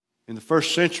In the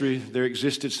first century, there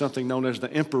existed something known as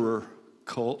the emperor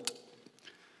cult,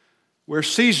 where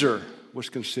Caesar was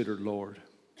considered Lord.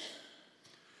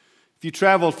 If you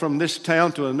traveled from this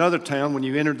town to another town, when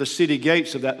you entered the city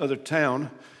gates of that other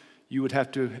town, you would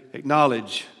have to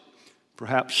acknowledge,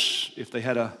 perhaps if they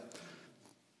had a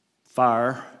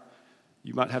fire,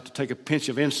 you might have to take a pinch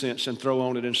of incense and throw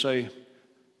on it and say,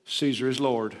 Caesar is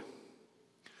Lord.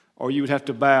 Or you would have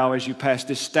to bow as you passed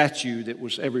this statue that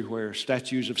was everywhere,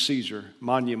 statues of Caesar,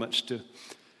 monuments to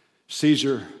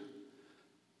Caesar,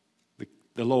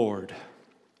 the Lord.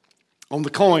 On the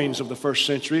coins of the first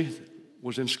century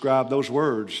was inscribed those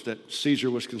words that Caesar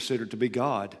was considered to be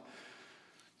God.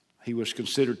 He was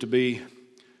considered to be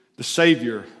the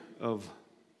savior of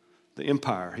the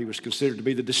empire. He was considered to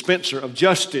be the dispenser of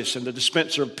justice and the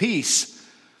dispenser of peace.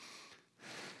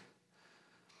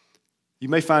 You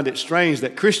may find it strange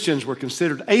that Christians were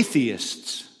considered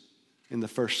atheists in the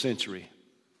first century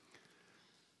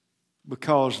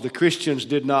because the Christians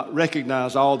did not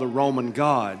recognize all the Roman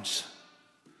gods.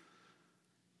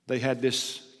 They had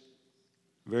this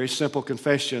very simple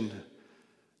confession,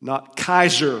 not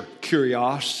Kaiser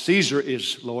Kyrios, Caesar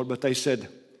is Lord, but they said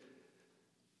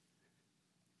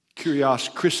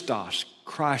Kyrios Christos,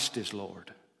 Christ is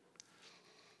Lord.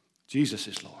 Jesus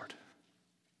is Lord.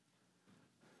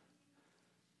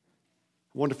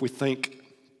 I wonder if we think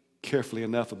carefully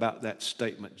enough about that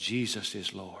statement, Jesus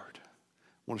is Lord. I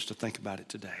want us to think about it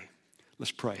today.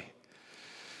 Let's pray.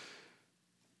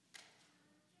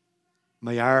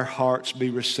 May our hearts be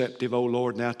receptive, O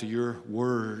Lord, now to your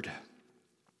word.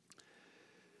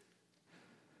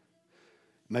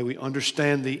 May we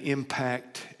understand the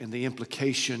impact and the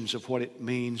implications of what it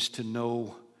means to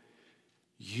know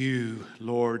you,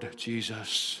 Lord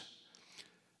Jesus,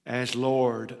 as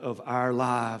Lord of our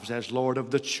lives, as Lord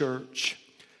of the church,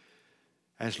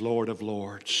 as Lord of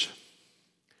lords,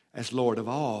 as Lord of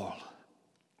all.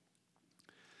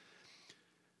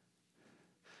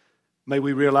 May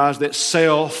we realize that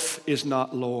self is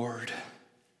not Lord,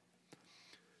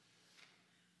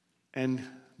 and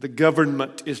the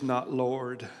government is not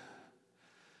Lord,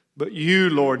 but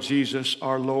you, Lord Jesus,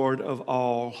 are Lord of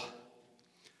all.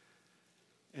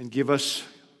 And give us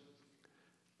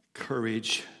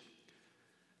courage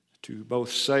to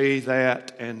both say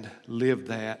that and live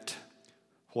that,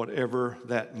 whatever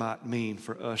that might mean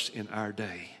for us in our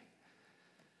day.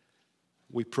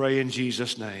 We pray in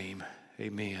Jesus' name,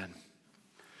 amen.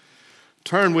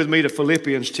 Turn with me to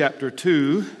Philippians chapter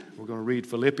 2. We're going to read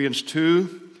Philippians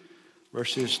 2,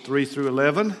 verses 3 through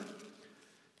 11.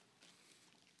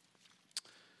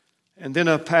 And then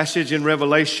a passage in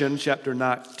Revelation chapter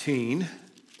 19.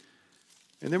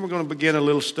 And then we're going to begin a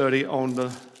little study on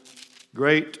the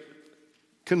great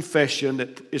confession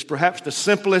that is perhaps the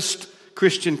simplest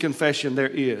Christian confession there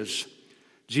is.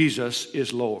 Jesus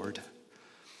is Lord.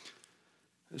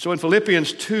 And so in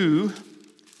Philippians 2,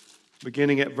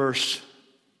 beginning at verse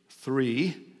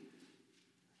 3,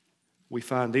 we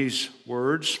find these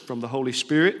words from the Holy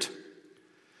Spirit.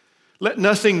 Let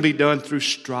nothing be done through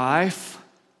strife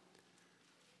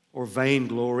or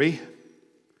vainglory,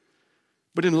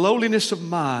 but in lowliness of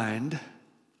mind,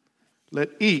 let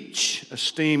each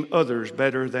esteem others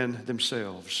better than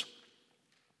themselves.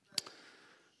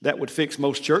 That would fix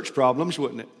most church problems,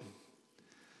 wouldn't it?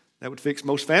 That would fix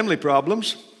most family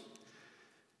problems.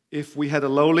 If we had a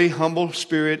lowly, humble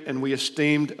spirit and we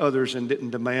esteemed others and didn't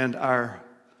demand our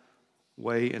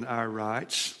way and our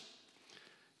rights.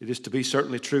 It is to be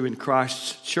certainly true in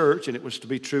Christ's church, and it was to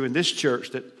be true in this church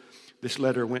that this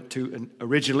letter went to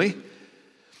originally.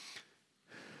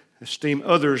 Esteem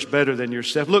others better than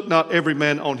yourself. Look not every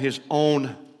man on his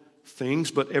own things,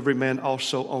 but every man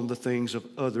also on the things of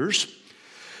others.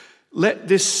 Let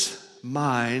this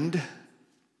mindset,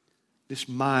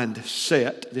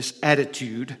 this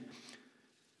attitude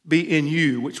be in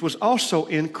you, which was also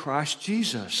in Christ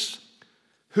Jesus,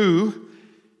 who,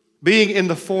 being in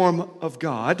the form of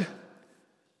God,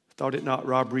 thought it not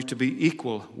robbery to be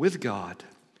equal with God,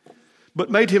 but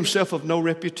made himself of no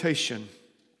reputation,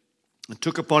 and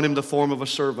took upon him the form of a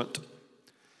servant,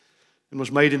 and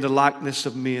was made in the likeness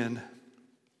of men.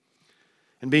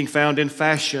 And being found in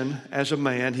fashion as a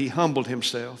man, he humbled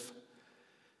himself.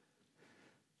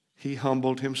 He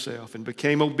humbled himself and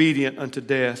became obedient unto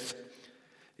death,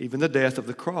 even the death of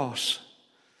the cross.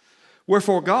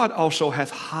 Wherefore God also hath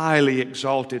highly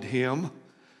exalted him,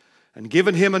 and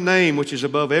given him a name which is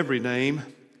above every name,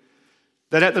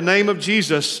 that at the name of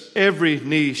Jesus every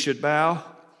knee should bow,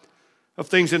 of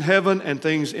things in heaven and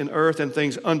things in earth and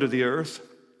things under the earth,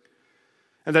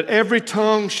 and that every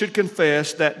tongue should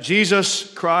confess that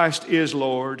Jesus Christ is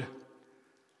Lord,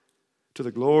 to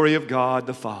the glory of God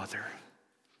the Father.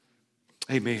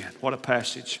 Amen. What a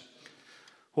passage.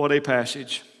 What a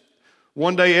passage.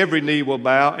 One day every knee will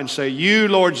bow and say, you,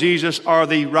 Lord Jesus, are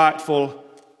the rightful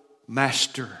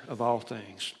master of all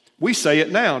things. We say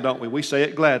it now, don't we? We say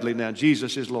it gladly now.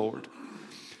 Jesus is Lord.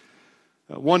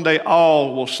 One day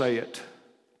all will say it.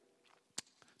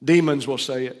 Demons will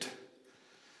say it.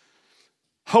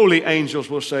 Holy angels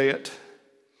will say it.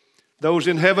 Those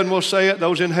in heaven will say it.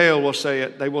 Those in hell will say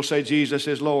it. They will say Jesus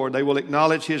is Lord. They will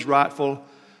acknowledge his rightful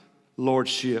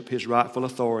lordship, his rightful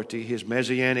authority, his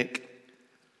messianic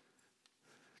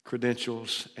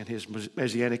credentials, and his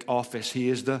messianic office. He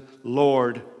is the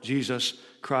Lord Jesus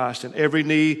Christ. And every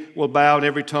knee will bow and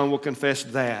every tongue will confess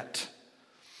that.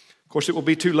 Of course, it will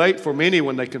be too late for many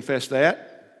when they confess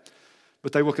that,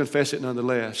 but they will confess it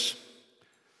nonetheless.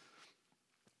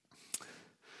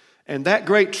 And that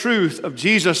great truth of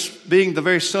Jesus being the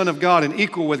very Son of God and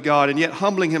equal with God, and yet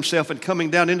humbling himself and coming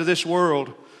down into this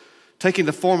world, taking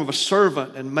the form of a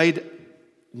servant and made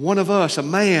one of us, a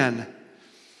man,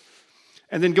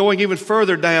 and then going even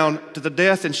further down to the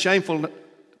death and shameful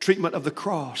treatment of the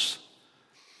cross.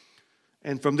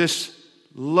 And from this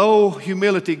low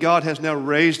humility, God has now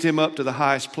raised him up to the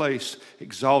highest place,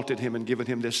 exalted him, and given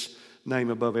him this name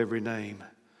above every name.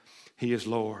 He is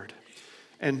Lord.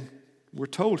 And we're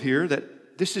told here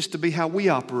that this is to be how we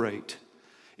operate.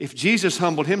 If Jesus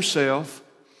humbled himself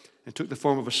and took the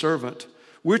form of a servant,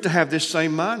 we're to have this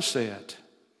same mindset.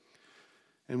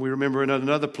 And we remember in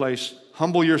another place,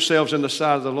 humble yourselves in the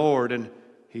sight of the Lord, and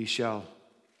he shall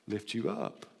lift you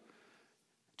up.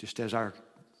 Just as our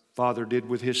Father did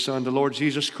with his Son, the Lord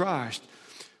Jesus Christ.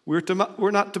 We're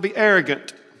not to be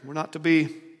arrogant. We're not to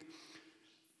be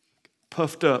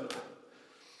puffed up.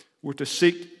 We're to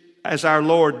seek, as our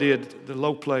Lord did, the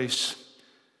low place.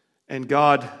 And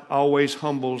God always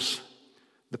humbles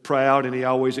the proud, and he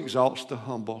always exalts the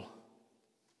humble.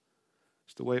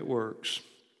 It's the way it works.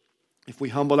 If we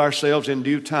humble ourselves in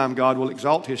due time, God will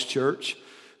exalt his church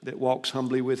that walks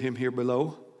humbly with him here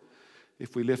below.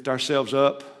 If we lift ourselves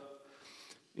up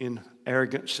in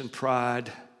arrogance and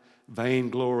pride,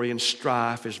 vainglory and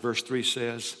strife, as verse 3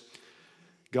 says,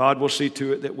 God will see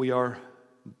to it that we are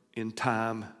in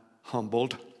time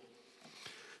humbled.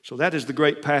 So that is the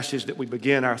great passage that we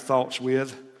begin our thoughts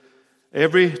with.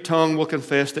 Every tongue will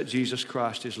confess that Jesus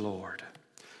Christ is Lord.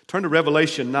 Turn to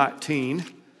Revelation 19.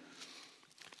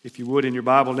 If you would in your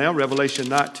Bible now, Revelation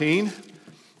 19.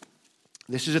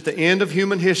 This is at the end of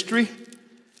human history.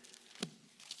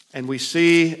 And we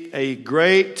see a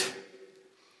great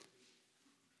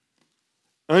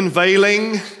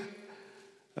unveiling,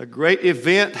 a great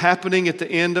event happening at the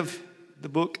end of the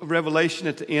book of Revelation,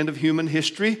 at the end of human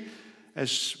history,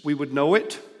 as we would know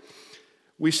it.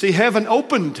 We see heaven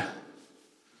opened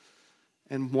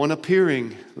and one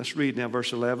appearing. Let's read now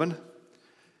verse 11.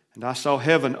 And I saw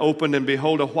heaven opened, and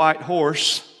behold, a white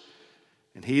horse,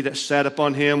 and he that sat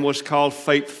upon him was called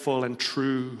Faithful and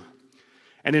True.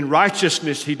 And in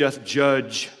righteousness he doth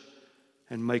judge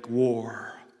and make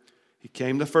war. He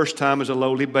came the first time as a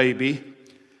lowly baby,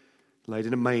 laid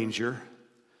in a manger,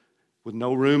 with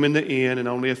no room in the inn and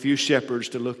only a few shepherds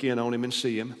to look in on him and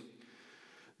see him.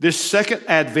 This second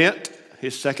advent,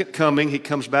 his second coming, he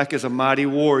comes back as a mighty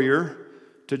warrior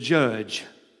to judge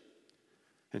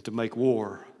and to make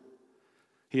war.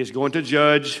 He is going to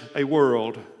judge a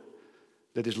world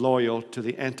that is loyal to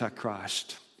the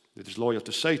Antichrist, that is loyal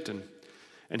to Satan.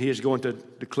 And he is going to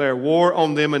declare war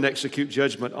on them and execute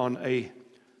judgment on a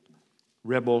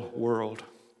rebel world.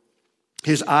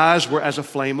 His eyes were as a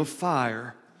flame of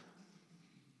fire,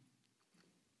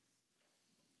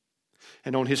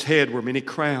 and on his head were many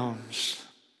crowns.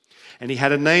 And he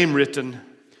had a name written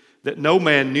that no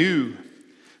man knew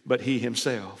but he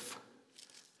himself.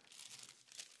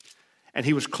 And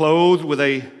he was clothed with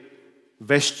a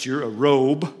vesture, a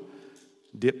robe,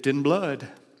 dipped in blood.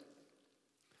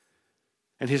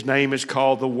 And his name is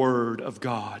called the Word of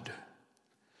God.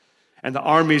 And the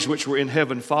armies which were in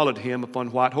heaven followed him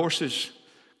upon white horses,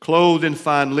 clothed in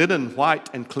fine linen, white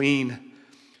and clean.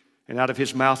 And out of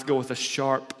his mouth goeth a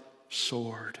sharp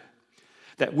sword,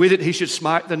 that with it he should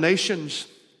smite the nations,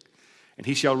 and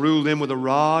he shall rule them with a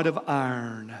rod of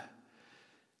iron.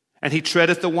 And he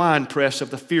treadeth the winepress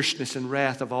of the fierceness and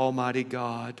wrath of Almighty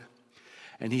God.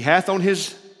 And he hath on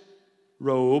his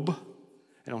robe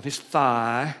and on his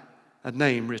thigh a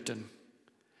name written,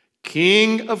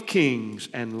 King of Kings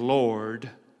and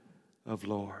Lord of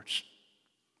Lords.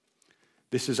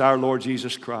 This is our Lord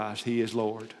Jesus Christ. He is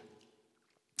Lord.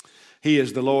 He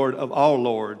is the Lord of all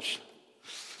lords.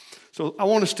 So I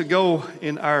want us to go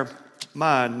in our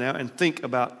mind now and think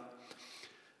about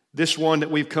This one that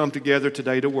we've come together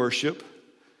today to worship,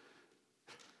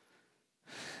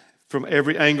 from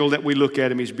every angle that we look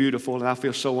at him, he's beautiful, and I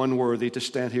feel so unworthy to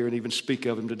stand here and even speak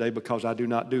of him today because I do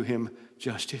not do him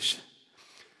justice.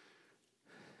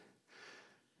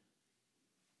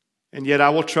 And yet I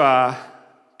will try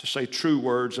to say true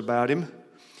words about him,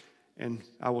 and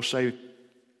I will say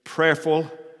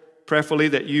prayerfully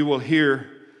that you will hear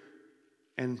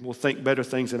and will think better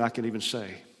things than I can even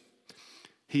say.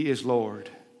 He is Lord.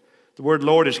 The word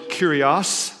Lord is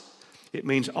kurios. It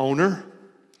means owner.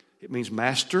 It means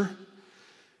master.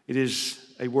 It is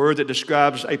a word that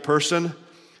describes a person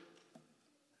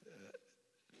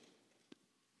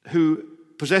who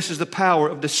possesses the power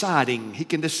of deciding. He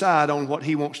can decide on what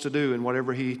he wants to do, and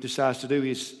whatever he decides to do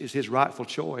is his rightful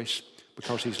choice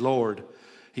because he's Lord.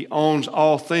 He owns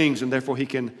all things, and therefore he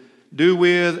can do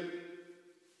with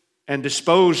and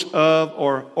dispose of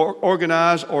or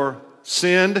organize or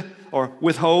send or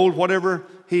withhold whatever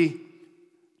he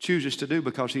chooses to do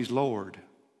because he's Lord.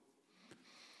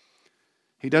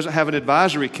 He doesn't have an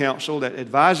advisory council that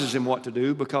advises him what to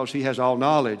do because he has all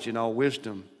knowledge and all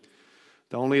wisdom.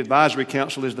 The only advisory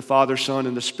council is the Father, Son,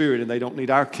 and the Spirit, and they don't need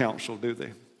our counsel, do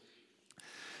they?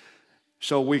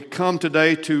 So we come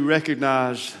today to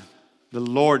recognize the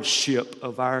lordship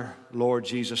of our Lord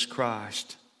Jesus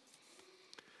Christ.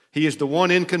 He is the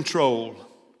one in control.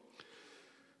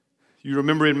 You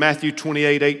remember in Matthew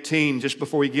 28:18, just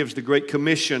before he gives the Great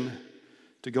Commission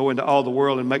to go into all the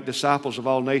world and make disciples of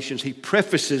all nations, he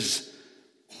prefaces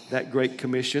that Great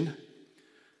Commission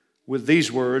with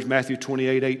these words, Matthew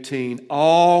 28:18,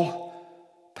 all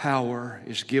power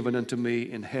is given unto me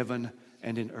in heaven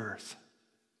and in earth.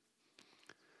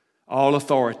 All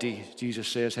authority, Jesus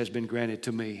says, has been granted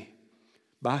to me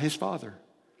by his Father.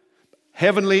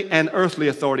 Heavenly and earthly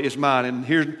authority is mine. And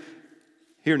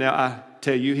here now I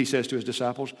tell you, he says to his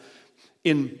disciples,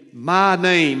 in my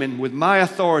name and with my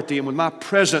authority and with my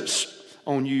presence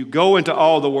on you, go into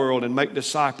all the world and make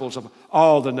disciples of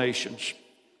all the nations.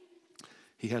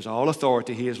 He has all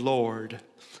authority. He is Lord.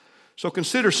 So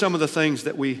consider some of the things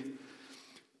that we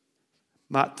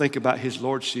might think about his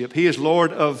lordship. He is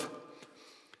Lord of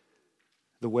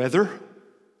the weather.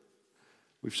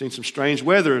 We've seen some strange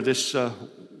weather this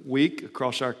week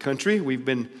across our country. We've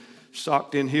been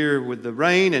socked in here with the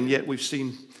rain, and yet we've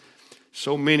seen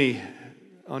so many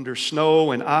under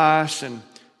snow and ice and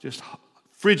just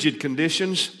frigid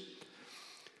conditions.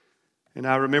 And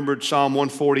I remembered Psalm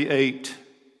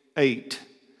 148:8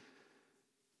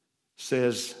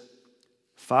 says,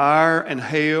 fire and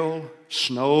hail,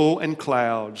 snow and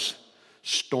clouds,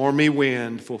 stormy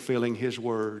wind fulfilling his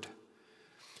word.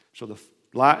 So the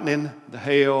lightning, the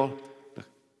hail,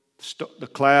 the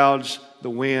clouds, the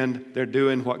wind, they're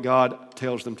doing what God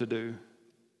tells them to do.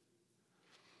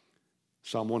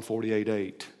 Psalm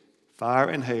 148:8. Fire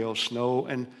and hail, snow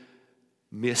and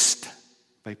mist,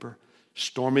 vapor,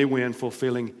 stormy wind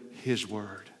fulfilling his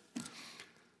word.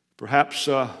 Perhaps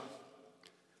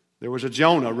there was a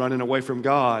Jonah running away from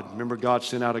God. Remember, God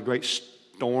sent out a great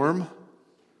storm,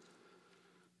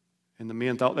 and the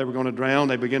men thought they were going to drown.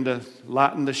 They began to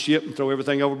lighten the ship and throw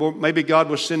everything overboard. Maybe God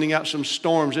was sending out some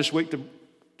storms this week to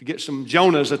get some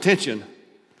Jonah's attention,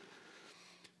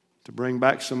 to bring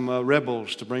back some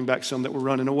rebels, to bring back some that were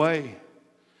running away.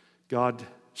 God's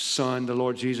Son, the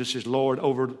Lord Jesus, is Lord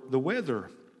over the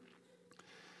weather.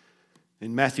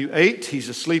 In Matthew 8, he's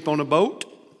asleep on a boat,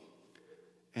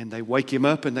 and they wake him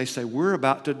up and they say, we're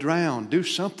about to drown. Do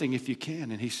something if you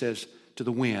can. And he says to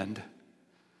the wind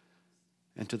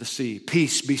and to the sea,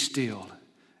 peace, be still.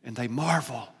 And they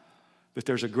marvel that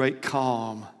there's a great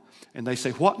calm. And they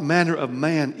say, what manner of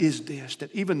man is this,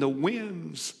 that even the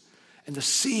winds and the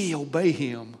sea obey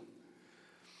him?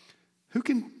 Who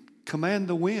can command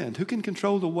the wind? Who can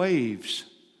control the waves?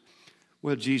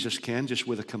 Well, Jesus can, just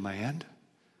with a command.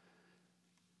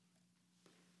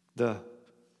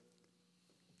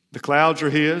 The clouds are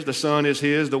his, the sun is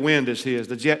his, the wind is his,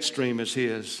 the jet stream is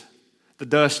his, the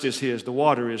dust is his, the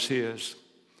water is his.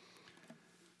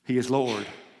 He is Lord.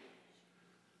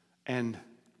 And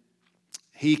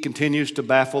he continues to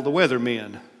baffle the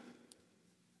weathermen.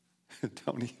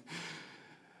 Don't he?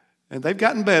 And they've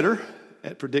gotten better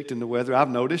at predicting the weather. I've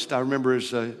noticed. I remember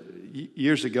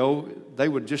years ago, they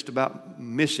would just about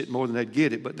miss it more than they'd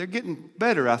get it. But they're getting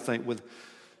better, I think, with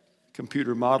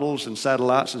computer models and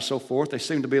satellites and so forth. They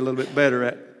seem to be a little bit better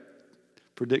at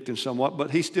predicting somewhat,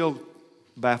 but he still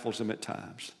baffles them at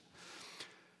times.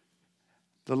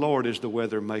 The Lord is the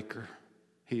weather maker.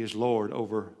 He is Lord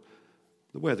over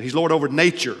the weather. He's Lord over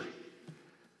nature.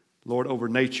 Lord over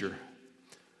nature.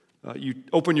 You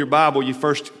open your Bible, you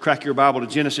first crack your Bible to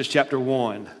Genesis chapter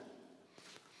 1.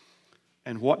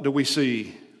 And what do we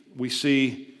see? We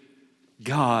see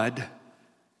God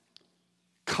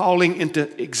calling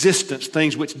into existence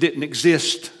things which didn't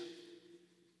exist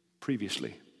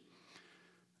previously.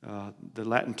 The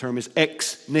Latin term is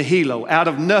ex nihilo, out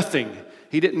of nothing.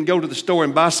 He didn't go to the store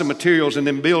and buy some materials and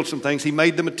then build some things. He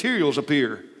made the materials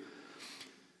appear.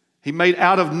 He made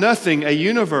out of nothing a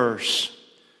universe,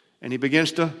 and he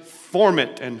begins to form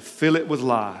it and fill it with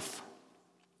life.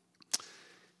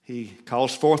 He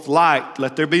calls forth light.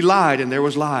 Let there be light, and there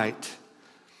was light.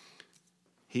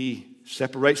 He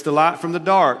separates the light from the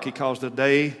dark. He calls the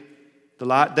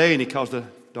light day, and he calls the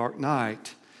dark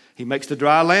night. He makes the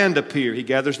dry land appear. He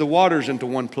gathers the waters into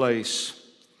one place.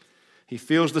 He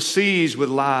fills the seas with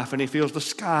life, and he fills the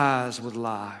skies with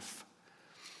life.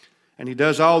 And he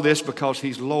does all this because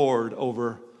he's Lord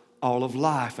over all of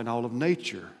life and all of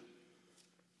nature.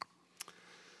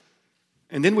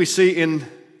 And then we see in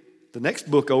the next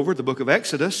book over, the book of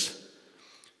Exodus,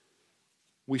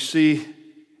 we see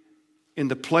in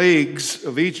the plagues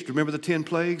of Egypt, remember the 10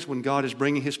 plagues when God is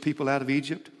bringing his people out of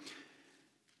Egypt?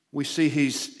 We see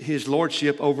his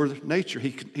lordship over nature.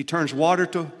 He turns water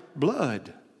to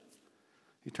blood.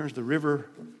 He turns the river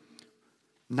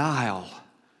Nile,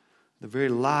 the very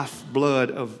lifeblood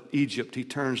of Egypt. He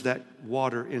turns that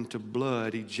water into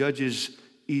blood. He judges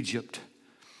Egypt.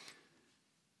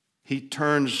 He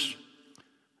turns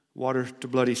water to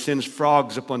blood. He sends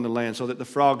frogs upon the land so that the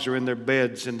frogs are in their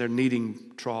beds and their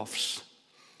kneading troughs.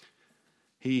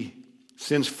 He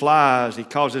sends flies. He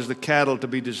causes the cattle to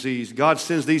be diseased. God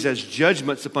sends these as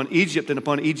judgments upon Egypt and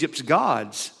upon Egypt's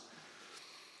gods.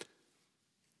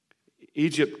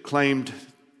 Egypt claimed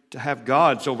to have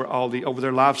gods over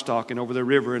their livestock and over their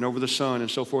river and over the sun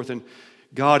and so forth. And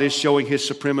God is showing his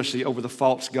supremacy over the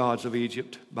false gods of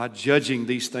Egypt by judging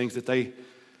these things that they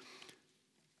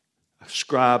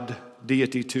ascribed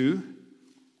deity to.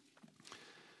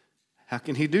 How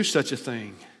can he do such a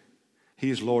thing? He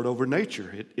is Lord over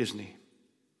nature, isn't he?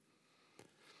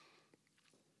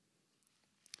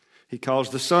 He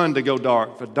caused the sun to go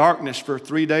dark. The darkness for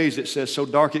 3 days, it says, so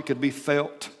dark it could be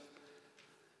felt.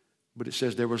 But it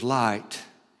says there was light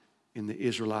in the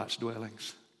Israelites'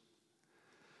 dwellings.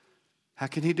 How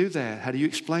can he do that? How do you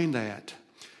explain that?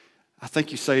 I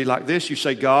think you say like this. You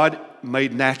say God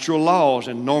made natural laws,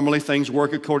 and normally things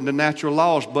work according to natural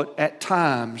laws, but at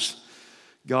times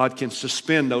God can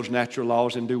suspend those natural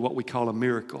laws and do what we call a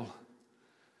miracle.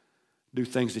 Do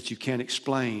things that you can't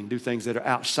explain, do things that are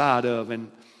outside of and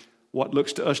what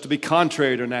looks to us to be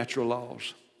contrary to natural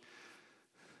laws.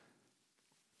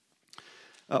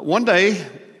 One day,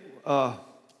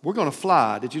 we're going to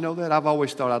fly. Did you know that? I've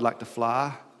always thought I'd like to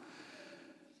fly.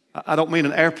 I don't mean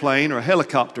an airplane or a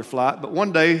helicopter flight, but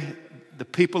one day the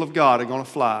people of God are going to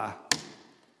fly.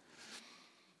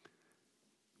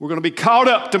 We're going to be caught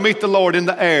up to meet the Lord in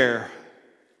the air.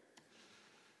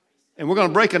 And we're going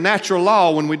to break a natural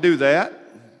law when we do that.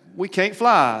 We can't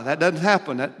fly. That doesn't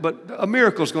happen. But a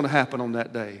miracle is going to happen on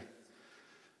that day.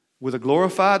 With a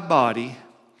glorified body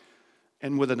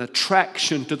and with an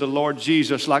attraction to the Lord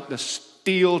Jesus like the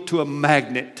steel to a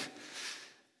magnet.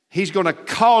 He's going to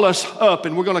call us up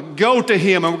and we're going to go to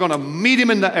him and we're going to meet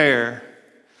him in the air.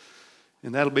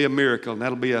 And that'll be a miracle and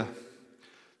that'll be a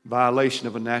violation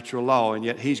of a natural law. And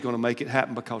yet he's going to make it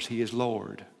happen because he is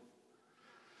Lord.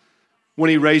 When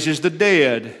he raises the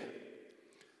dead,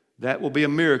 that will be a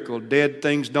miracle. Dead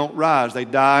things don't rise. They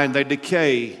die and they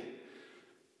decay.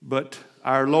 But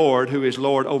our Lord, who is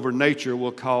Lord over nature,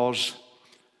 will cause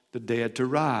the dead to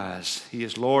rise. He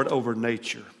is Lord over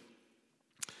nature.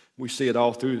 We see it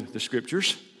all through the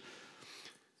scriptures.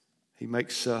 He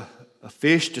makes a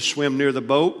fish to swim near the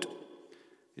boat.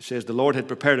 It says the Lord had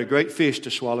prepared a great fish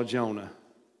to swallow Jonah.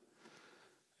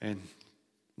 And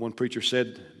one preacher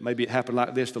said, maybe it happened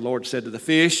like this. The Lord said to the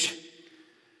fish,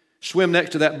 swim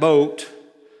next to that boat,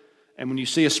 and when you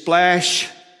see a splash,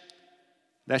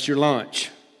 that's your lunch.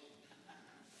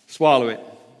 Swallow it.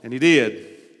 And he did.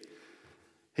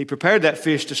 He prepared that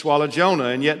fish to swallow Jonah,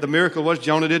 and yet the miracle was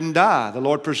Jonah didn't die. The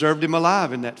Lord preserved him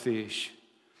alive in that fish.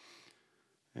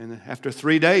 And after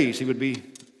 3 days, he would be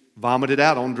vomited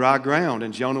out on dry ground,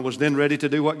 and Jonah was then ready to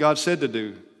do what God said to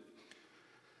do.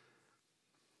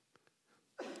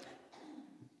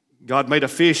 God made a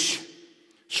fish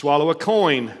swallow a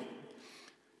coin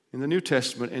in the New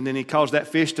Testament, and then he caused that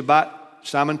fish to bite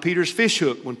Simon Peter's fish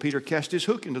hook when Peter cast his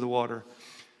hook into the water.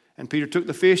 And Peter took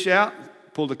the fish out,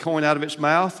 pulled the coin out of its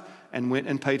mouth, and went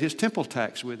and paid his temple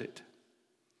tax with it.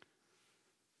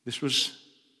 This was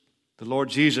the Lord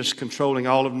Jesus controlling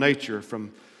all of nature,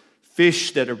 from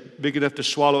fish that are big enough to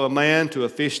swallow a man to a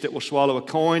fish that will swallow a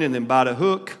coin and then bite a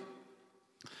hook.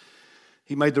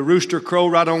 He made the rooster crow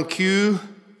right on cue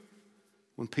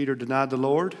when Peter denied the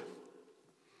Lord.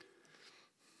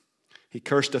 He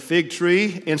cursed a fig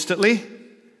tree instantly,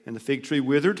 and the fig tree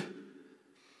withered.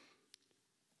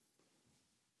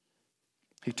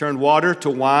 He turned water to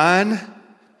wine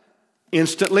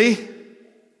instantly.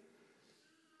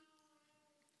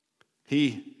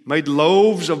 He made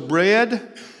loaves of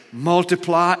bread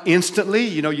multiply instantly.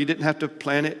 You didn't have to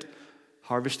plant it,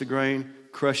 harvest the grain,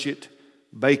 crush it,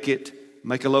 bake it,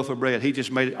 make a loaf of bread. He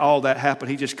just made all that happen.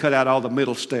 He just cut out all the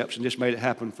middle steps and just made it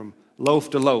happen from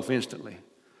loaf to loaf instantly.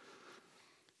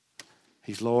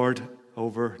 He's Lord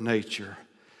over nature.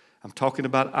 I'm talking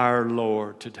about our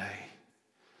Lord today.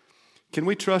 Can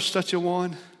we trust such a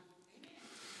one?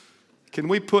 Can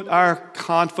we put our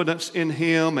confidence in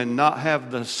Him and not have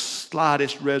the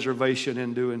slightest reservation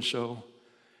in doing so?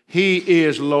 He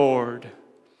is Lord.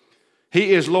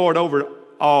 He is Lord over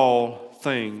all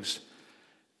things.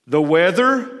 The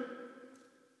weather,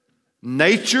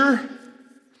 nature.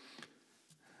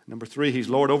 Number 3, He's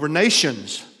Lord over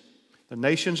nations, the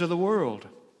nations of the world.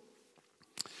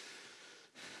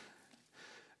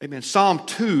 Amen. Psalm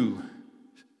 2.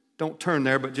 Don't turn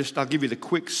there, but I'll give you the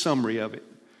quick summary of it.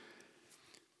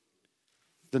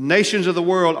 The nations of the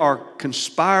world are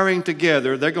conspiring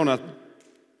together. They're going to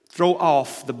throw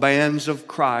off the bands of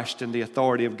Christ and the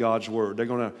authority of God's word. They're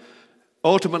going to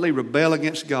ultimately rebel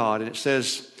against God. And it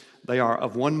says they are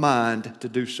of one mind to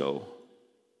do so.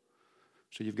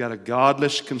 So you've got a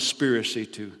godless conspiracy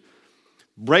to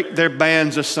break their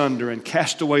bands asunder and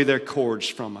cast away their cords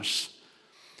from us.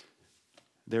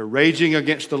 They're raging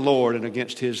against the Lord and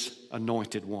against His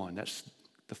anointed one. That's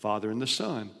the Father and the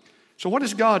Son. So what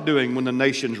is God doing when the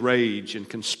nations rage and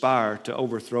conspire to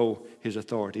overthrow His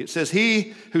authority? It says,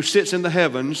 He who sits in the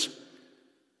heavens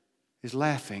is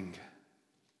laughing.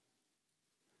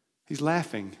 He's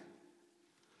laughing.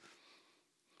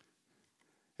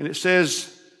 And it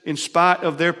says, in spite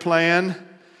of their plan,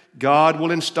 God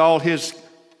will install His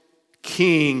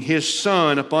king, His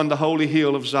Son, upon the holy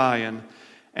hill of Zion.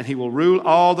 And He will rule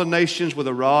all the nations with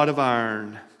a rod of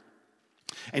iron.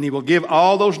 And He will give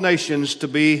all those nations to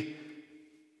be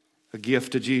a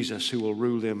gift to Jesus, who will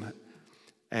rule them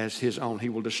as His own. He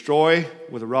will destroy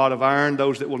with a rod of iron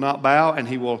those that will not bow, and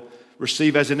He will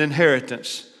receive as an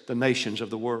inheritance the nations of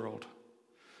the world.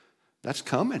 That's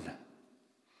coming.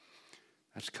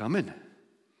 That's coming.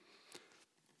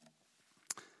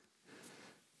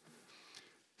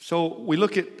 So we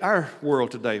look at our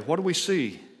world today. What do we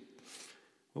see?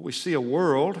 Well, we see a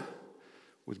world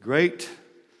with great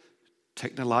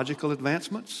technological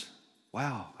advancements.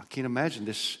 Wow, I can't imagine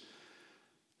this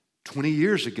 20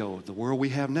 years ago. The world we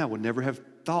have now would never have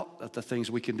thought of the things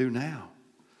we can do now.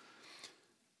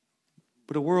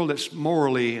 But a world that's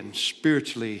morally and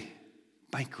spiritually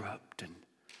bankrupt and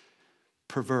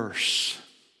perverse,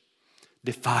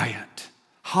 defiant,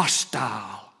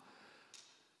 hostile,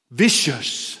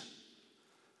 vicious.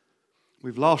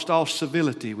 We've lost all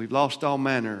civility. We've lost all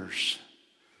manners.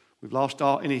 We've lost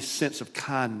any sense of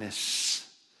kindness.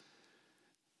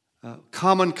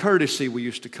 Common courtesy, we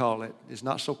used to call it, is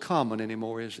not so common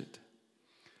anymore, is it?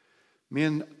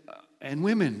 Men and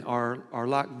women are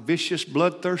like vicious,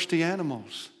 bloodthirsty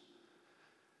animals.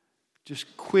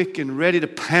 Just quick and ready to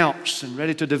pounce and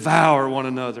ready to devour one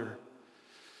another.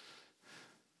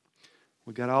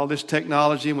 We've got all this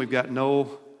technology and we've got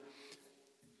no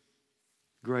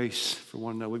grace for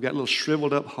one another. We've got little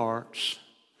shriveled up hearts.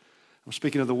 I'm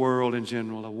speaking of the world in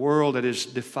general, a world that is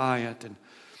defiant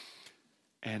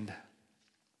and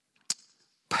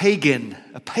pagan,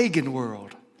 a pagan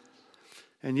world.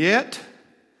 And yet,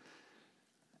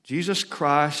 Jesus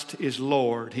Christ is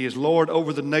Lord. He is Lord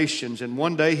over the nations, and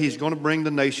one day He's going to bring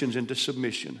the nations into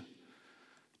submission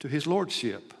to His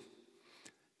lordship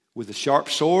with a sharp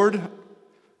sword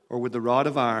or with the rod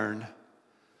of iron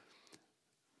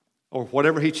or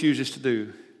whatever He chooses to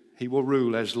do. He will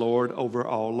rule as Lord over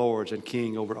all lords and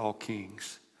King over all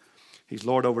kings. He's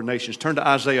Lord over nations. Turn to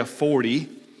Isaiah 40,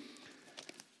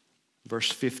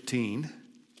 verse 15.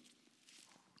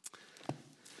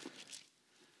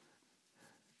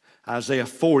 Isaiah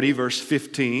 40, verse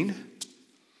 15.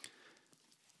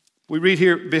 We read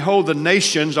here, "Behold, the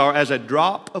nations are as a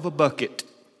drop of a bucket,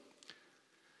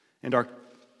 and are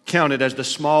counted as the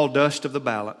small dust of the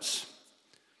balance.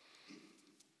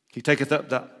 He taketh up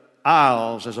the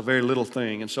isles as a very little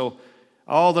thing." And so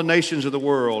all the nations of the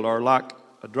world are like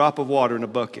a drop of water in a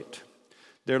bucket.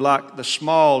 They're like the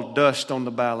small dust on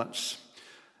the balance.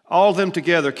 All of them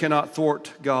together cannot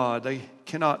thwart God. They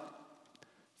cannot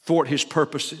thwart His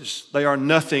purposes. They are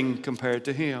nothing compared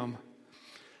to Him.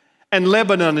 And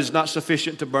Lebanon is not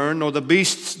sufficient to burn, nor the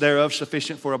beasts thereof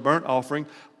sufficient for a burnt offering.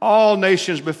 All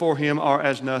nations before him are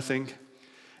as nothing,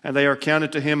 and they are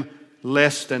counted to him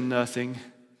less than nothing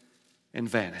and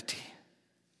vanity.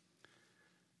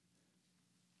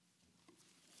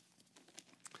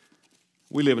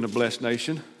 We live in a blessed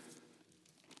nation.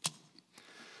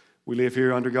 We live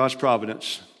here under God's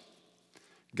providence.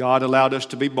 God allowed us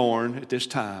to be born at this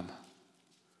time.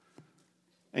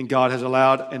 And God has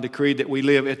allowed and decreed that we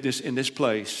live in this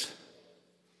place.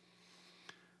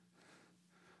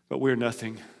 But we're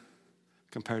nothing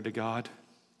compared to God.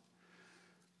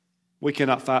 We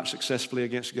cannot fight successfully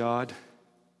against God.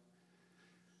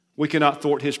 We cannot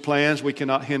thwart His plans. We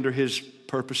cannot hinder His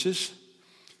purposes.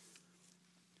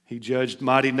 He judged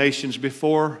mighty nations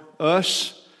before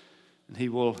us, and He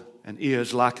will and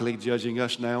is likely judging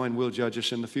us now and will judge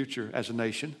us in the future as a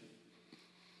nation.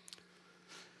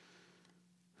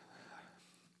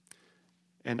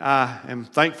 And I am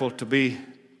thankful to be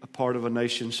a part of a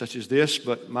nation such as this,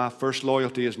 but my first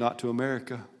loyalty is not to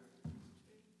America.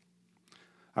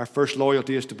 Our first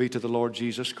loyalty is to be to the Lord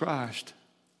Jesus Christ.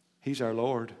 He's our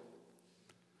Lord.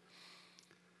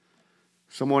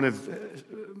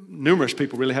 Numerous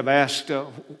people really have asked,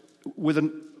 with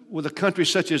a country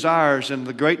such as ours and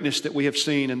the greatness that we have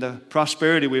seen and the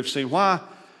prosperity we have seen, why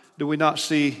do we not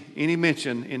see any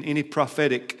mention in any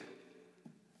prophetic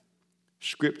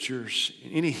scriptures,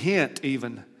 any hint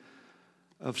even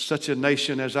of such a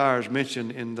nation as ours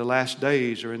mentioned in the last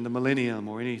days or in the millennium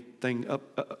or anything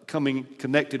coming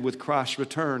connected with Christ's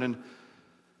return? And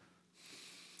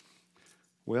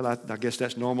well, I guess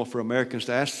that's normal for Americans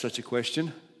to ask such a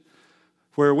question.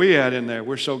 Where are we at in there?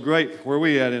 We're so great. Where are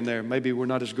we at in there? Maybe we're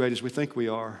not as great as we think we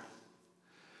are.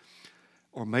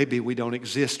 Or maybe we don't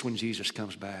exist when Jesus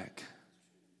comes back.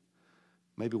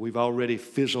 Maybe we've already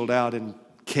fizzled out and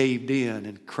caved in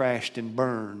and crashed and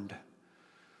burned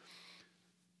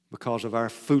because of our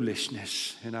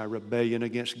foolishness and our rebellion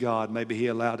against God. Maybe He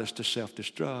allowed us to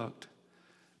self-destruct.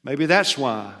 Maybe that's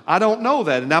why. I don't know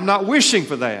that, and I'm not wishing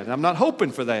for that, and I'm not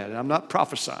hoping for that, and I'm not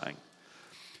prophesying.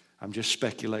 I'm just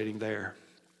speculating there.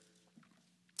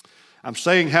 I'm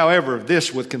saying, however,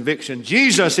 this with conviction.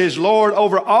 Jesus is Lord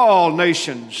over all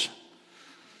nations.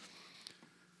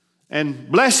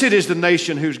 And blessed is the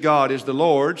nation whose God is the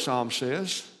Lord, Psalm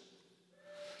says.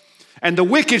 And the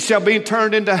wicked shall be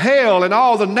turned into hell, and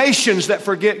all the nations that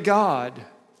forget God.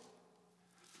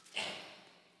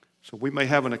 So we may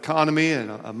have an economy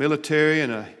and a military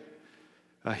and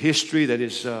a history that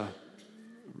is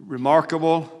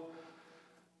remarkable,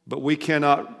 but we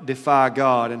cannot defy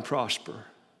God and prosper.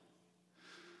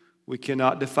 We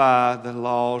cannot defy the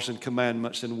laws and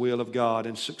commandments and will of God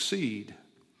and succeed.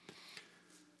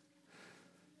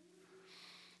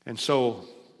 And so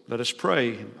let us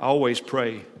pray, always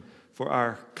pray for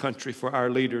our country, for our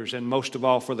leaders, and most of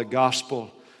all for the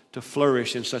gospel to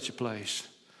flourish in such a place,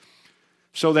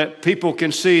 so that people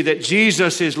can see that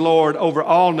Jesus is Lord over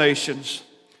all nations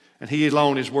and He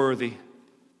alone is worthy.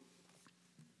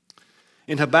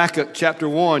 In Habakkuk chapter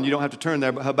 1, you don't have to turn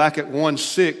there, but Habakkuk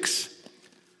 1:6,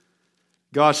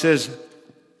 God says,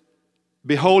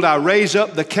 "Behold, I raise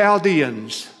up the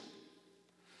Chaldeans."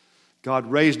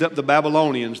 God raised up the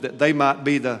Babylonians that they might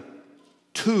be the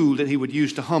tool that He would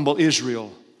use to humble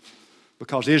Israel,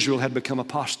 because Israel had become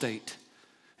apostate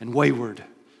and wayward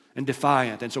and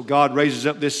defiant. And so God raises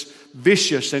up this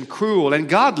vicious and cruel and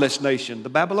godless nation, the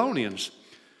Babylonians,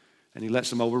 and He lets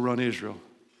them overrun Israel.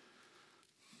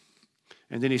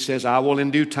 And then He says, "I will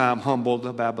in due time humble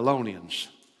the Babylonians."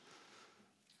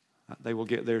 They will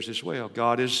get theirs as well.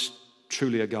 God is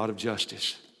truly a God of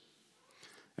justice.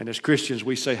 And as Christians,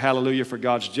 we say hallelujah for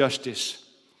God's justice,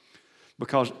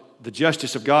 because the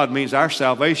justice of God means our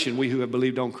salvation, we who have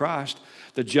believed on Christ.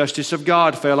 The justice of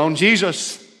God fell on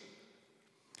Jesus.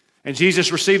 And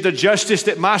Jesus received the justice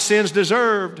that my sins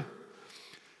deserved.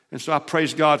 And so I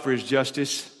praise God for His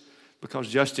justice, because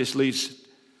justice leads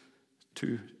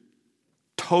to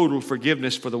total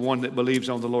forgiveness for the one that believes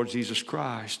on the Lord Jesus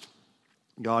Christ.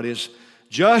 God is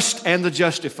just and the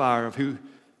justifier of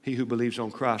he who believes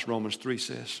on Christ, Romans 3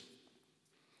 says.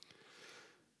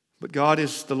 But God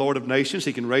is the Lord of nations.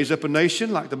 He can raise up a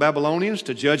nation like the Babylonians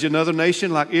to judge another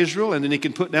nation like Israel, and then He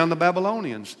can put down the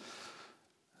Babylonians.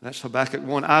 That's Habakkuk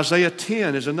 1. Isaiah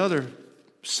 10 is another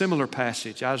similar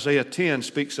passage. Isaiah 10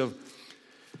 speaks of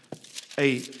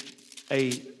a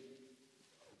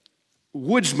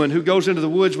woodsman who goes into the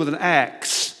woods with an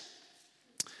axe.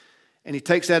 And he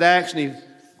takes that axe and he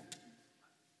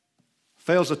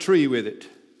fells a tree with it.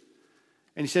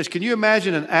 And he says, can you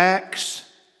imagine an axe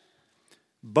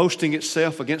boasting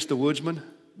itself against the woodsman?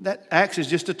 That axe is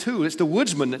just a tool. It's the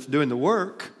woodsman that's doing the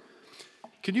work.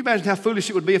 Can you imagine how foolish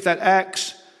it would be if that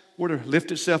axe were to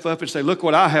lift itself up and say, look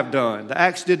what I have done? The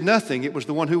axe did nothing. It was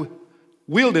the one who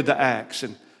wielded the axe.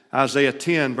 And Isaiah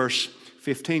 10, verse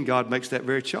 15, God makes that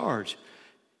very charge.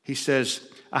 He says,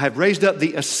 I have raised up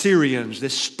the Assyrians,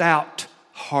 this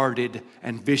stout-hearted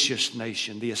and vicious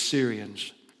nation, the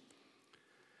Assyrians.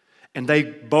 And they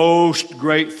boast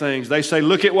great things. They say,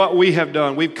 look at what we have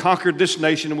done. We've conquered this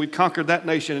nation and we've conquered that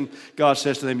nation. And God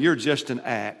says to them, you're just an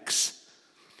axe.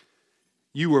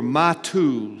 You were my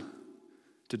tool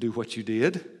to do what you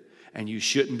did, and you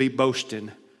shouldn't be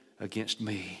boasting against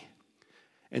me.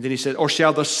 And then he said, or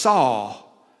shall the saw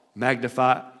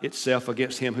magnify itself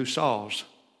against him who saws?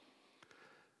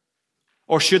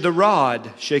 Or should the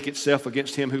rod shake itself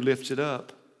against him who lifts it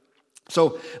up?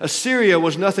 So Assyria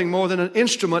was nothing more than an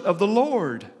instrument of the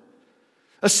Lord.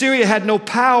 Assyria had no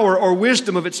power or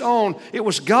wisdom of its own. It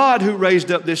was God who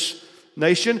raised up this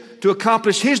nation to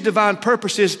accomplish his divine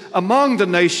purposes among the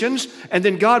nations, and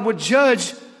then God would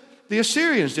judge the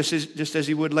Assyrians just as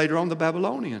he would later on the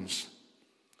Babylonians.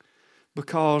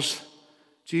 Because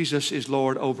Jesus is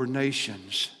Lord over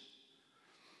nations.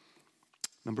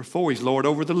 Number 4, he's Lord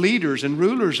over the leaders and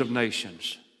rulers of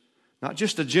nations. Not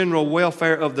just the general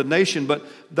welfare of the nation, but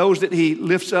those that he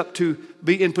lifts up to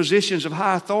be in positions of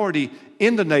high authority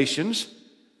in the nations.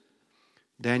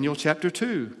 Daniel chapter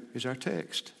 2 is our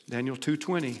text. Daniel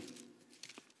 2:20.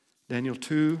 Daniel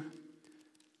 2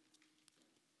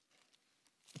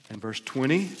 and verse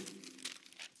 20.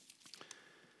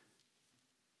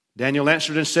 Daniel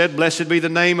answered and said, blessed be the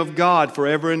name of God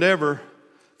forever and ever,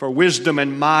 for wisdom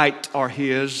and might are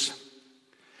his.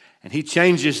 And he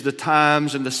changes the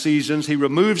times and the seasons. He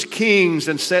removes kings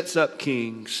and sets up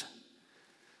kings.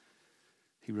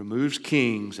 He removes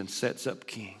kings and sets up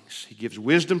kings. He gives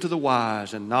wisdom to the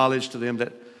wise and knowledge to them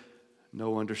that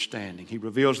know understanding. He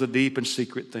reveals the deep and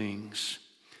secret things.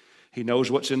 He knows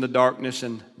what's in the darkness,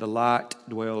 and the light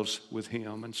dwells with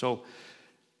him. And so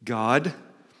God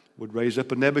would raise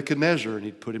up a Nebuchadnezzar and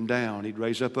he'd put him down. He'd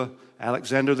raise up a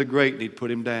Alexander the Great and he'd put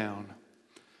him down.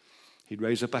 He'd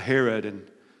raise up a Herod and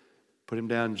put him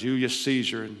down, Julius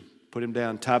Caesar and put him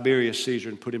down, Tiberius Caesar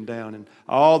and put him down. And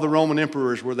all the Roman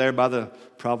emperors were there by the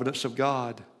providence of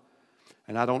God.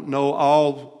 And I don't know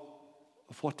all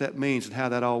of what that means and how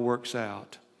that all works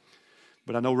out.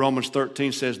 But I know Romans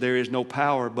 13 says there is no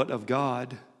power but of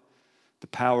God. The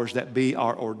powers that be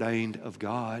are ordained of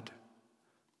God.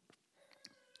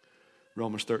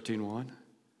 Romans 13:1.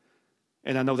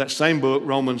 And I know that same book,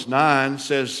 Romans 9,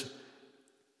 says,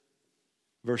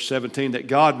 verse 17, that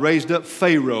God raised up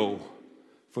Pharaoh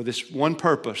for this one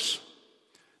purpose,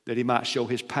 that he might show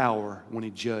his power when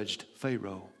he judged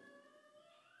Pharaoh.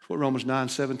 That's what Romans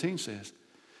 9:17 says.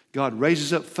 God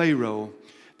raises up Pharaoh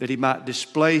that he might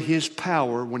display his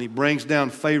power when he brings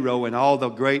down Pharaoh and all the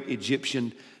great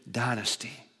Egyptian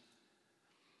dynasty.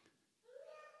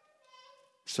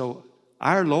 So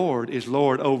our Lord is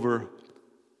Lord over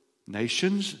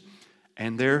nations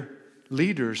and their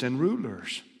leaders and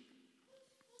rulers.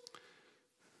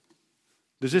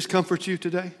 Does this comfort you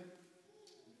today?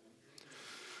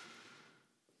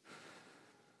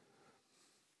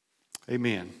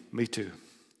 Amen. Me too.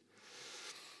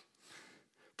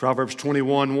 Proverbs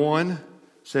 21:1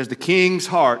 says, the king's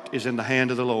heart is in the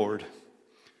hand of the Lord.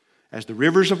 As the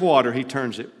rivers of water, he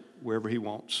turns it wherever he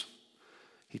wants.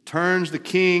 He turns the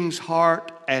king's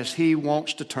heart as he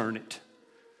wants to turn it.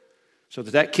 So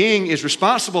that king is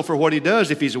responsible for what he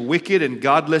does. If he's a wicked and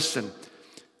godless and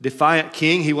defiant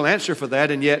king, he will answer for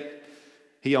that, and yet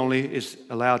he only is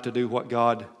allowed to do what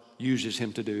God uses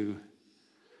him to do.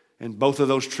 And both of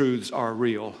those truths are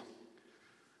real.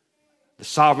 The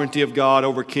sovereignty of God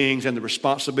over kings and the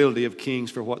responsibility of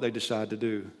kings for what they decide to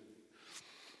do.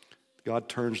 God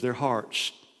turns their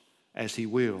hearts as he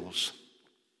wills.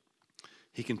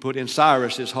 He can put in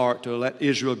Cyrus's heart to let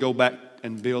Israel go back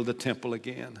and build the temple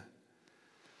again.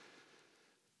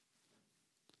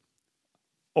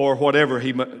 Or whatever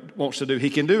he wants to do, he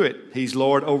can do it. He's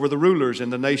Lord over the rulers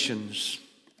and the nations.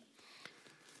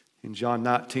 In John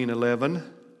 19:11,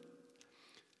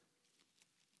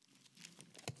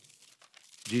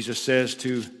 Jesus says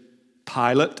to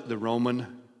Pilate, the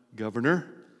Roman governor,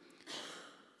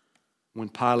 when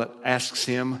Pilate asks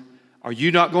him, are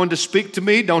you not going to speak to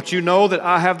me? Don't you know that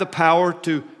I have the power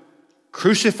to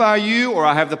crucify you, or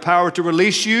I have the power to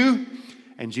release you?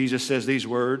 And Jesus says these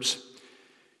words,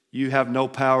 you have no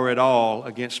power at all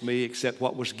against me except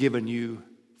what was given you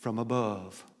from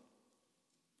above.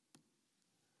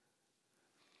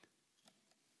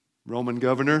 Roman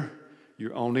governor,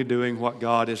 you're only doing what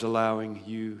God is allowing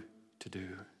you to do.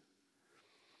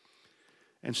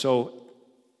 And so,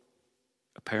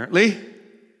 apparently,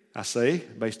 I say,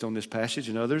 based on this passage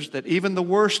and others, that even the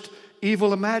worst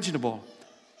evil imaginable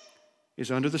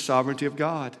is under the sovereignty of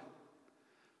God.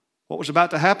 What was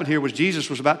about to happen here was Jesus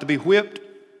was about to be whipped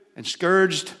and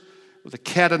scourged with a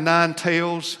cat o' nine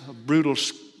tails, a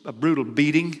brutal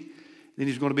beating. Then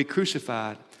he's going to be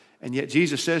crucified. And yet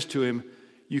Jesus says to him,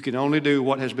 you can only do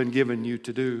what has been given you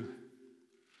to do.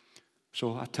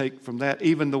 So I take from that,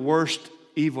 even the worst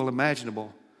evil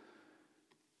imaginable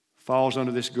falls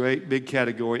under this great big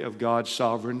category of God's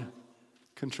sovereign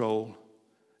control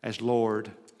as Lord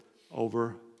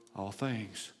over all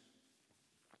things.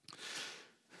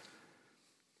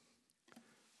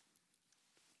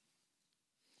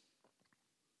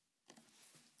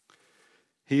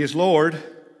 He is Lord.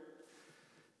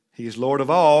 He is Lord of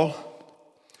all.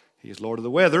 He is Lord of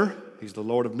the weather. He's the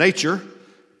Lord of nature,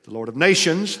 the Lord of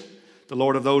nations, the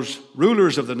Lord of those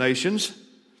rulers of the nations.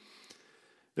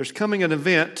 There's coming an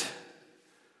event,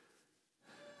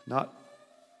 not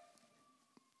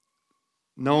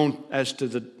known as to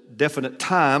the definite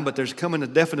time, but there's coming a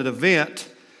definite event,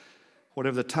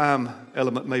 whatever the time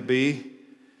element may be,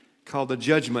 called the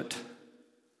judgment.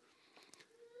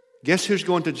 Guess who's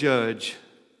going to judge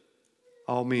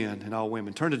all men and all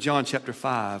women? Turn to John chapter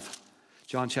 5.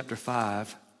 John chapter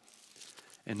 5.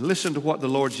 And listen to what the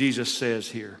Lord Jesus says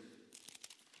here.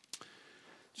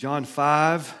 John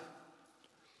 5,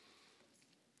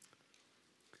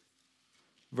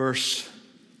 let's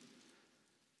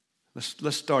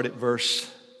start at verse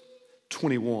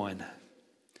 21.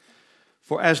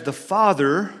 For as the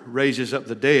Father raises up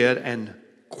the dead and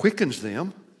quickens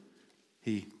them,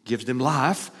 He gives them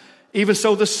life, even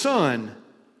so the Son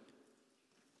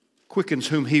quickens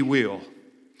whom He will.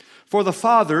 For the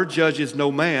Father judges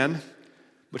no man,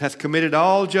 but hath committed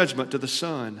all judgment to the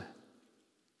Son,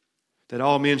 that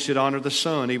all men should honor the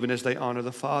Son, even as they honor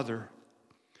the Father.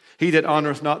 He that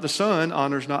honoreth not the Son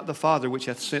honors not the Father which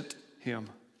hath sent Him.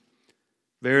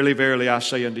 Verily, verily, I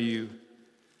say unto you,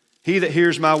 he that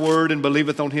hears my word and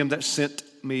believeth on Him that sent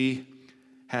me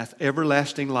hath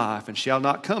everlasting life, and shall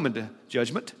not come into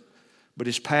judgment, but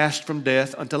is passed from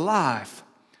death unto life.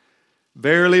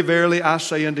 Verily, verily, I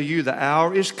say unto you, the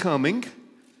hour is coming,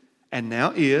 and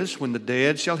now is, when the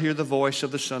dead shall hear the voice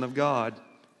of the Son of God,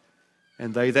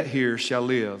 and they that hear shall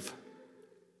live.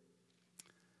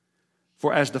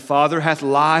 For as the Father hath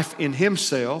life in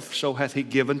Himself, so hath He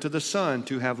given to the Son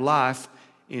to have life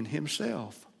in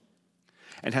Himself,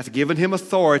 and hath given Him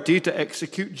authority to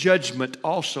execute judgment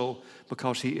also,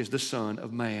 because He is the Son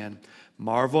of Man.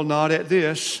 Marvel not at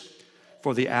this,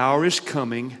 for the hour is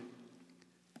coming,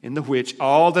 in the which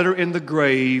all that are in the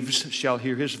graves shall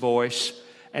hear His voice,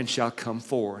 and shall come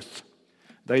forth.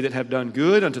 They that have done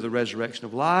good unto the resurrection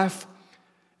of life,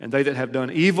 and they that have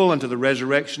done evil unto the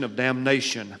resurrection of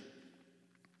damnation.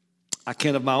 I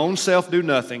can of my own self do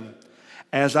nothing.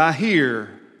 As I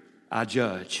hear, I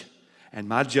judge, and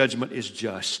my judgment is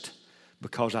just,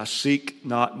 because I seek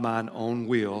not mine own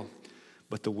will,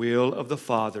 but the will of the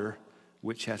Father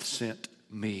which hath sent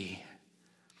me.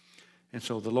 And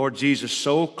so the Lord Jesus,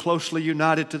 so closely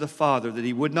united to the Father that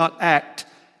He would not act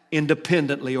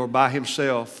independently or by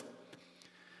Himself.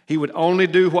 He would only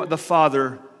do what the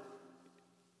Father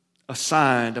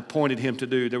appointed Him to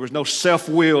do. There was no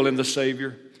self-will in the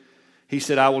Savior. He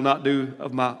said, I will not do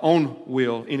of my own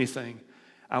will anything.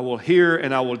 I will hear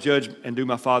and I will judge and do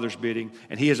my Father's bidding,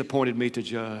 and He has appointed me to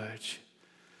judge.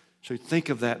 So think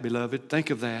of that, beloved. Think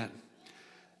of that.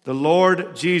 The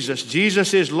Lord Jesus.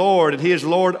 Jesus is Lord, and He is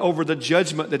Lord over the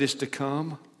judgment that is to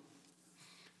come.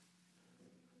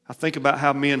 I think about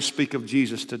how men speak of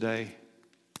Jesus today.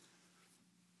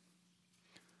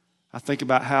 I think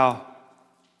about how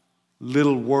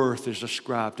little worth is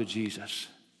ascribed to Jesus.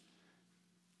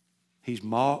 He's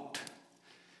mocked.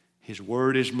 His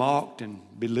word is mocked and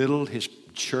belittled. His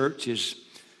church is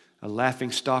a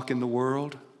laughingstock in the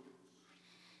world.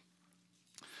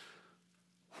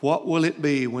 What will it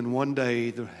be when one day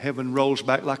the heaven rolls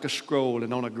back like a scroll,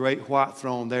 and on a great white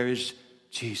throne there is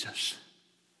Jesus?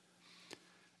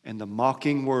 And the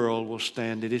mocking world will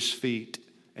stand at His feet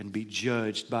and be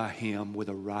judged by Him with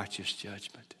a righteous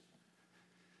judgment.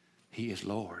 He is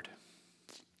Lord.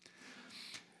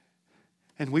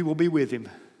 And we will be with Him.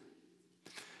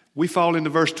 We fall into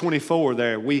verse 24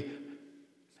 there.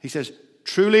 He says,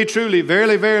 truly, truly,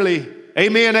 verily, verily,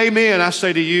 amen, amen, I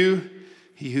say to you,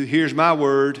 he who hears my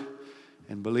word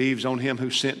and believes on Him who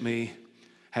sent me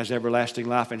has everlasting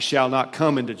life and shall not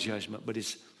come into judgment, but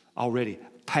is already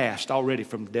passed, already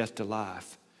from death to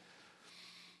life.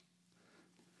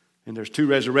 And there's two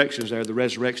resurrections there, the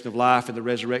resurrection of life and the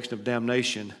resurrection of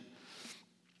damnation.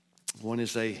 One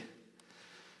is a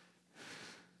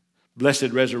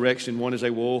blessed resurrection. One is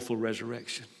a woeful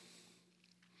resurrection.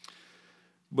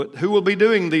 But who will be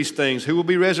doing these things? Who will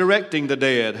be resurrecting the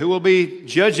dead? Who will be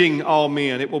judging all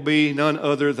men? It will be none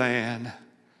other than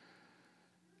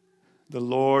the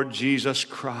Lord Jesus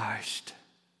Christ.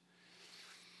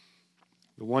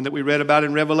 The one that we read about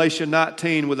in Revelation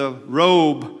 19 with a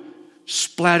robe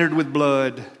splattered with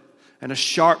blood and a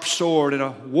sharp sword and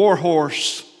a war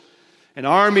horse and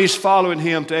armies following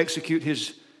him to execute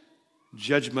his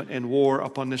judgment and war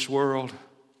upon this world.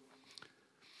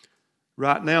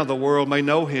 Right now, the world may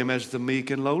know him as the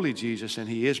meek and lowly Jesus, and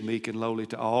he is meek and lowly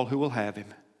to all who will have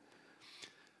him.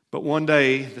 But one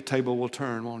day, the table will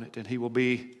turn, won't it? And he will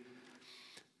be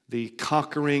the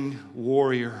conquering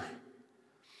warrior,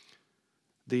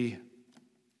 the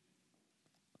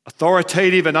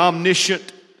authoritative and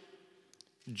omniscient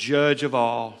judge of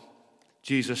all.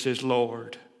 Jesus is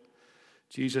Lord.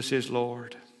 Jesus is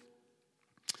Lord.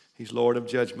 He's Lord of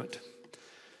judgment.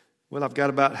 Well, I've got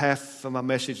about half of my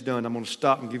message done. I'm going to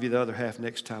stop and give you the other half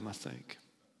next time, I think.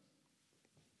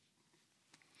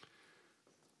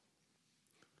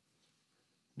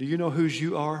 Do you know whose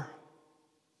you are?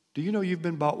 Do you know you've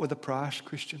been bought with a price,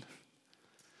 Christian?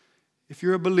 If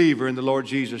you're a believer in the Lord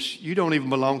Jesus, you don't even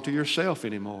belong to yourself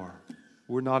anymore.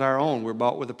 We're not our own. We're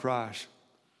bought with a price.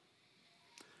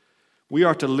 We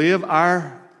are to live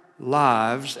our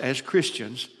lives as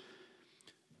Christians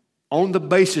on the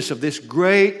basis of this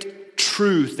great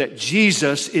truth that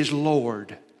Jesus is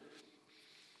Lord.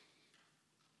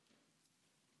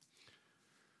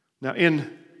 Now,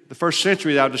 in the first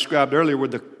century that I described earlier, where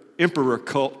the emperor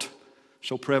cult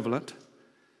so prevalent,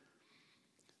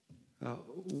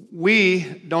 we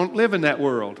don't live in that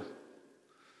world.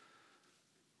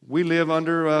 We live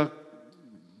under a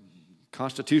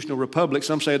constitutional republic.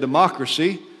 Some say a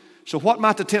democracy. So what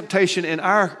might the temptation in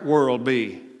our world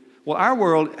be? Well, our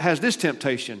world has this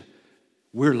temptation.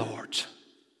 We're lords.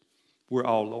 We're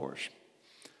all lords.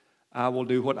 I will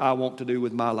do what I want to do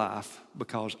with my life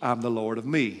because I'm the Lord of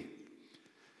me.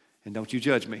 And don't you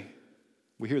judge me.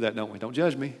 We hear that, don't we? Don't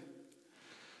judge me.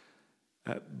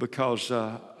 Because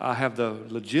I have the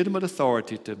legitimate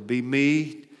authority to be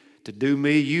me, to do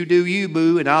me. You do you,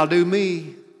 boo, and I'll do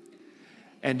me.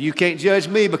 And you can't judge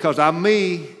me because I'm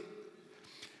me.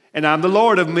 And I'm the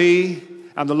Lord of me.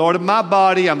 I'm the Lord of my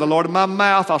body. I'm the Lord of my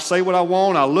mouth. I'll say what I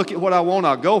want. I'll look at what I want.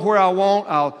 I'll go where I want.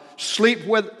 I'll sleep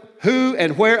with who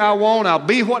and where I want. I'll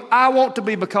be what I want to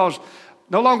be, because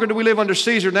no longer do we live under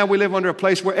Caesar. Now we live under a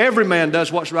place where every man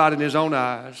does what's right in his own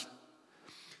eyes.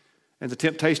 And the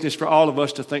temptation is for all of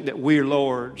us to think that we're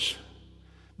lords.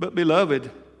 But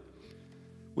beloved,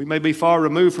 we may be far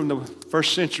removed from the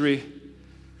first century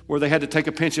where they had to take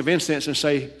a pinch of incense and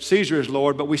say, Caesar is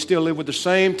Lord, but we still live with the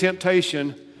same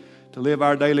temptation to live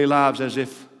our daily lives as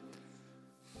if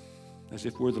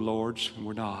we're the Lord's, and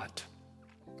we're not.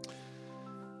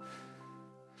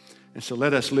 And so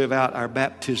let us live out our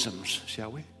baptisms,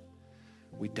 shall we?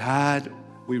 We died,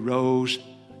 we rose,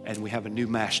 and we have a new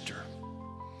master.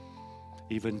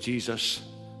 Even Jesus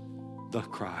the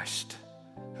Christ,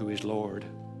 who is Lord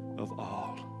of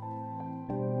all.